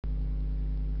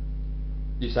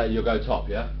You say you'll go top,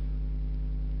 yeah?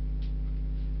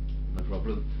 No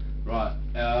problem. Right,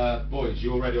 boys,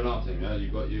 you're ready on our team, yeah?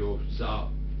 You've got your set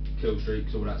up, kill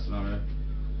streaks, all that scenario.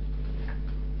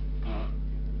 Alright.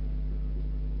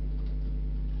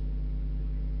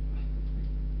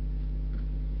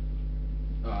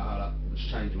 Alright, hold up.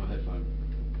 Let's change my headphone.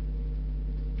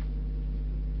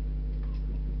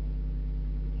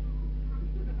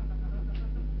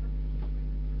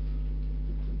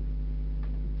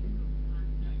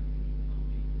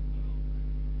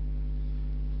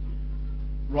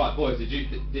 Right, boys, did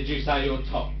you say you're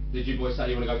top? Did you boys say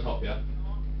you want to go top, yeah?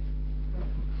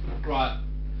 Right,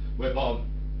 we're bottom.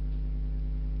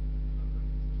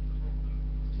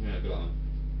 Yeah, good on.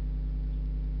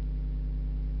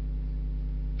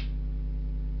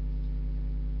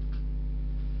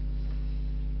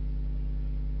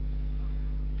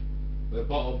 We're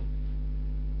bottom.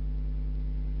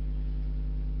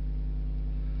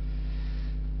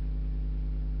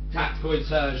 Tactical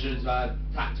insertions, man.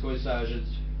 Tactical insertions.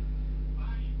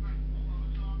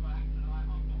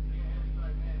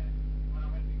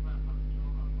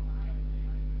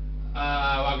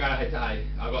 Well, I'm going to head to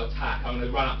A. I've got a tack. I'm going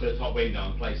to run up to the top window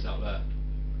and place it up there.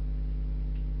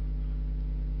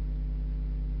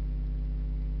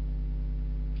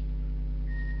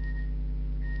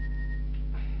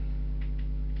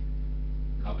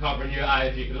 I'm covering you at A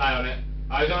if you can lay on it.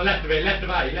 Oh, he's on the left of it, left of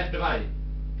A, left of A.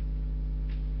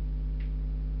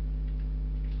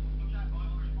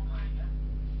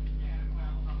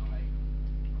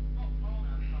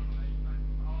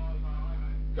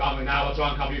 Got me now, I'll try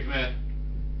and cover you from here.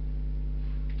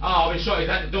 Oh, I've been shot, he's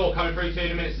at the door coming through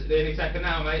 2 minutes, any second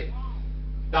now, mate.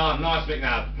 Done, nice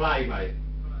McNabb, play, mate.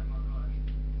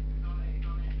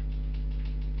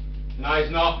 No,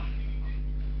 he's not.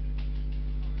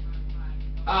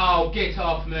 Oh, get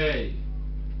off me.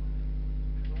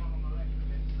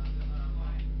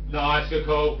 Nice, good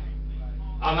call.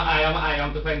 I'm at A,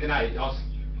 I'm defending A.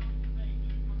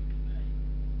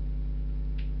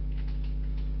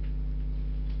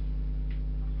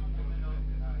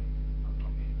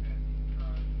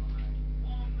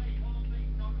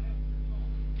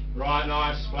 Right,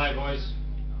 nice, play boys.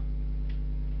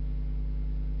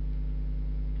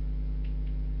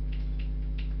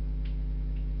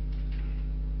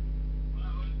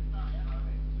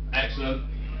 Excellent.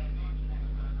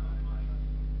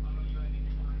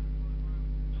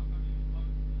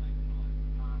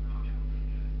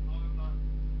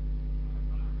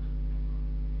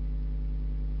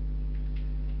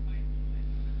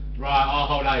 Right, I'll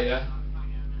hold A, yeah?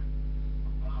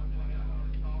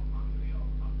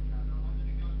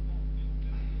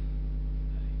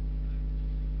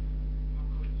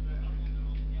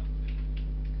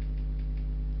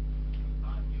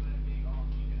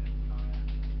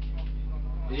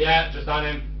 Yeah, just done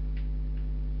him.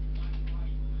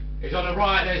 He's on the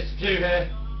right, there's a few here.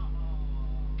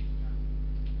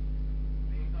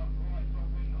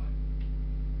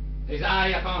 He's A,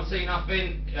 I can't see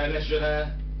nothing unless you're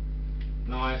there.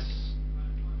 Nice.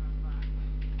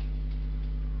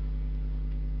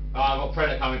 Oh, I've got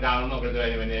Predator coming down, I'm not going to do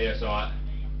anything near you, it's alright.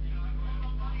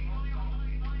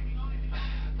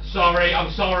 Sorry,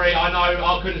 I'm sorry, I know,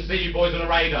 I couldn't see you boys on the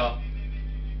radar.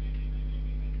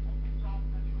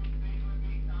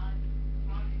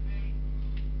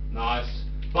 Nice.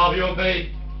 Bob, you on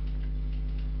B?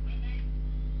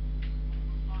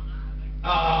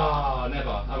 Ah, never.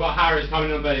 I've got Harris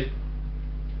coming on B.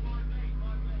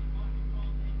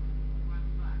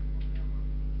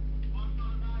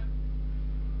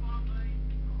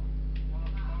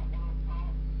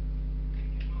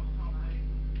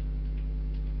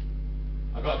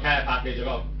 I've got a care package,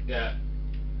 yeah.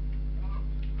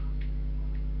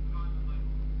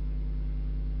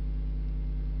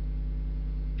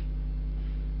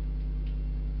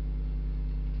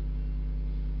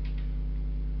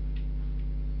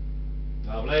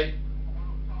 Lovely.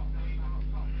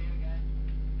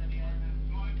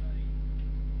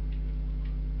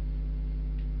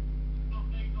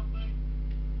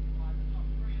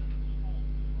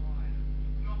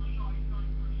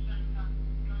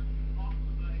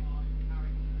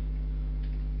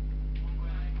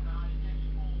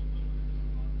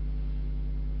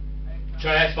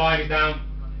 Trey, that's fine, he's down.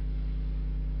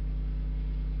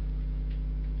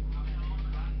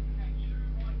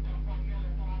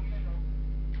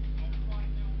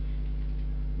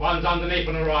 One's underneath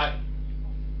on the right.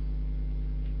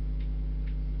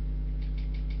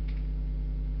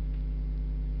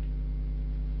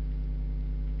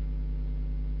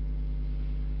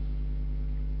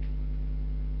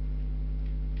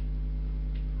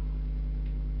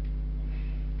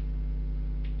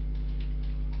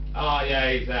 Oh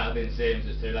yeah, he's out. I didn't see him, so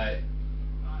it's too late.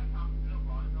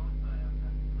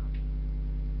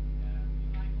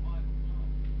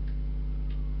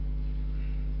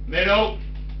 Middle.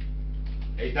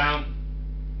 He's down.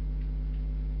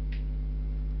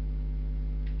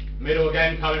 Middle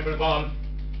again, coming from the bottom.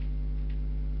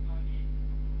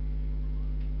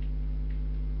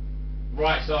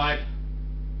 Right side.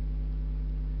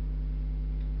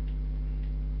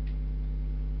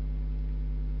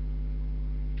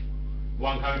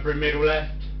 One coming through middle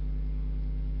left.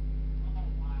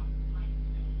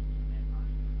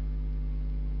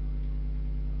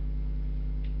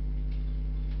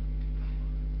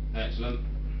 Excellent.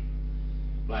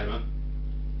 Play, man.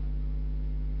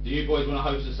 Do you boys want to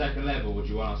host the second level, or do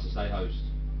you want us to stay host?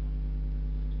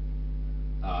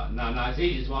 No, it's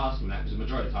easy to ask them that, because the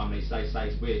majority of the time they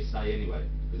say weird stay anyway,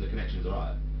 because the connection's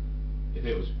alright. If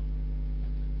it was...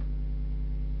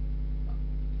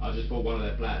 I just thought one of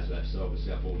their players left, so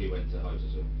obviously I thought he went to host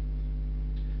as well.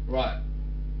 Right.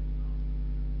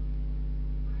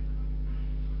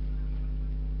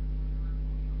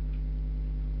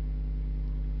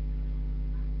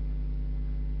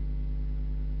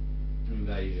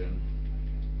 Invasion.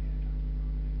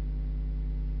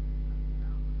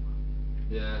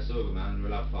 Yeah, it's all good, man.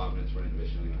 We'll have 5 minutes for an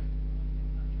intermission anyway.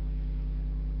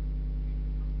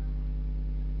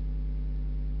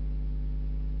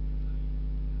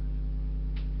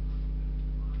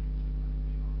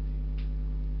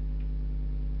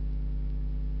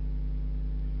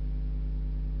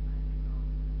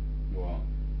 What?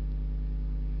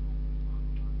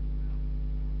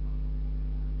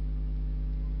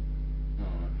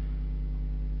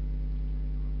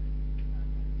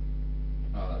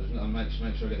 Alright.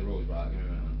 Make sure I get the rules right. Give me a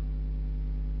minute, man.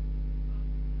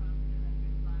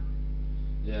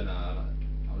 Yeah, no,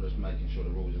 I'm just making sure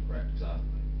the rules are correct. So.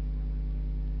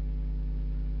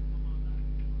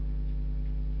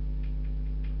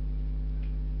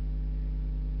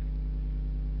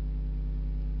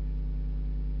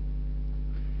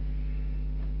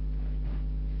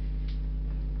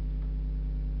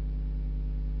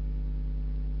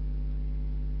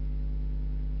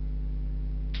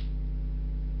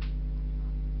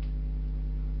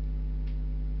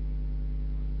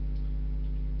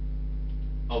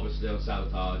 Obviously on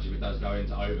Sabotage, if it does go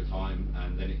into overtime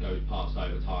and then it goes past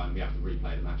overtime, we have to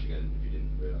replay the match again if you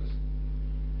didn't realise.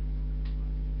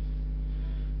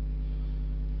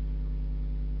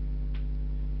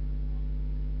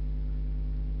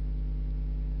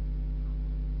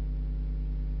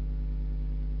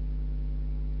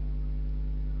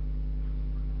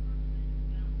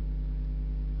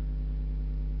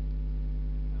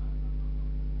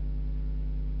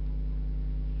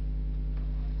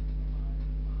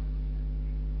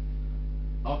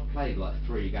 I've played like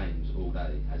 3 games all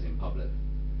day, as in public.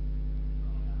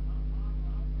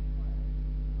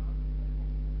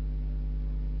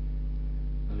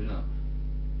 Have you not?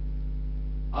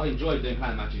 I've enjoyed doing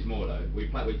clan matches more though. We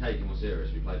take it more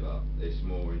serious, we play better. It's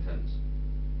more intense.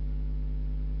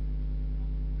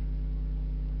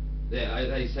 Yeah,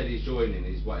 they said he's joining,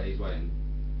 he's waiting.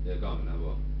 Yeah, go on now,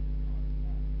 what?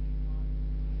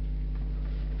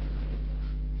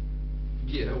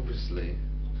 Yeah, obviously.